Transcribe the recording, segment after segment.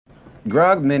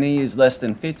Grogmanay is less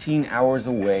than 15 hours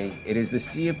away. It is the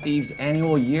Sea of Thieves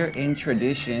annual year-end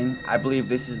tradition. I believe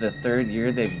this is the third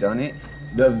year they've done it.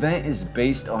 The event is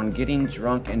based on getting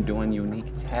drunk and doing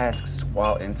unique tasks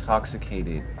while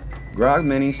intoxicated.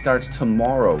 Grogmanay starts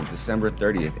tomorrow, December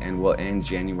 30th, and will end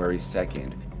January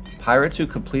 2nd. Pirates who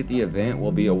complete the event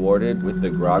will be awarded with the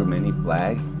Grogmanay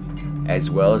flag, as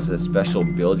well as a special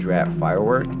bilge rat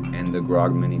firework and the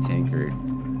Grogmanay tankard.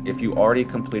 If you already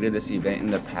completed this event in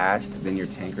the past, then your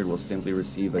tankard will simply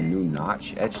receive a new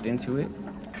notch etched into it.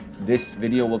 This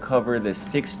video will cover the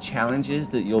 6 challenges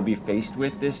that you'll be faced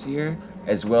with this year,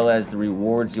 as well as the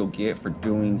rewards you'll get for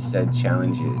doing said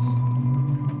challenges.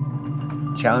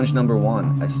 Challenge number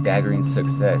 1, a staggering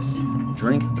success.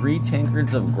 Drink 3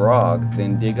 tankards of grog,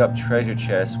 then dig up treasure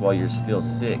chests while you're still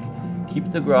sick.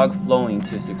 Keep the grog flowing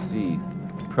to succeed.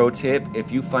 Pro tip,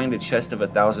 if you find a chest of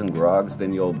 1,000 grogs,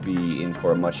 then you'll be in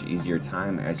for a much easier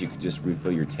time, as you could just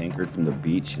refill your tankard from the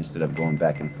beach instead of going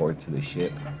back and forth to the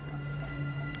ship.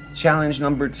 Challenge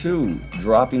number 2,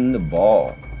 dropping the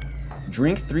ball.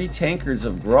 Drink 3 tankards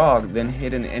of grog, then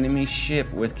hit an enemy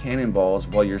ship with cannonballs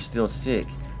while you're still sick.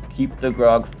 Keep the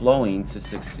grog flowing to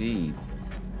succeed.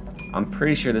 I'm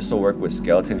pretty sure this will work with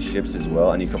skeleton ships as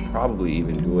well, and you could probably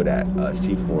even do it at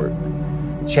Seafort.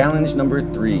 Challenge number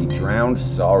 3, Drowned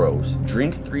Sorrows.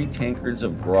 Drink 3 tankards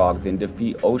of grog, then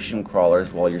defeat ocean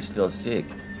crawlers while you're still sick.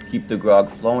 Keep the grog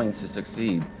flowing to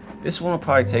succeed. This one will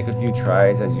probably take a few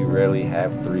tries, as you rarely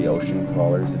have 3 ocean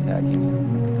crawlers attacking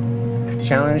you.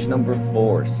 Challenge number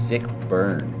 4, Sick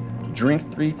Burn.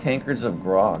 Drink 3 tankards of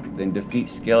grog, then defeat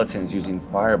skeletons using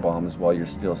firebombs while you're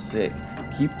still sick.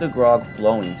 Keep the grog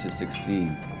flowing to succeed.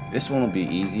 This one will be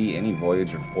easy. Any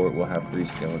voyage or fort will have 3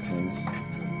 skeletons.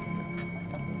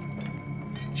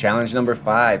 Challenge number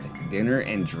 5, Dinner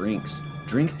and Drinks.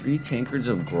 Drink 3 tankards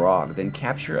of grog, then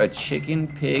capture a chicken,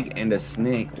 pig, and a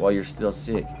snake while you're still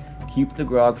sick. Keep the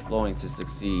grog flowing to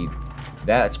succeed.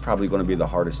 That's probably going to be the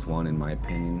hardest one in my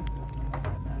opinion.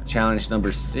 Challenge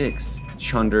number 6,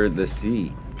 Chunder the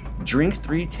Sea. Drink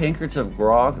 3 tankards of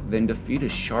grog, then defeat a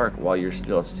shark while you're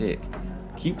still sick.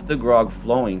 Keep the grog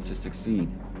flowing to succeed.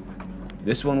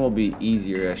 This one will be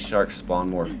easier, as sharks spawn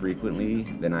more frequently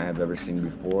than I have ever seen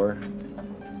before.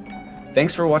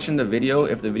 Thanks for watching the video.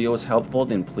 If the video was helpful,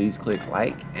 then please click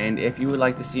like, and if you would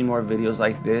like to see more videos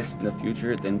like this in the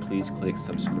future, then please click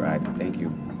subscribe. Thank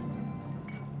you.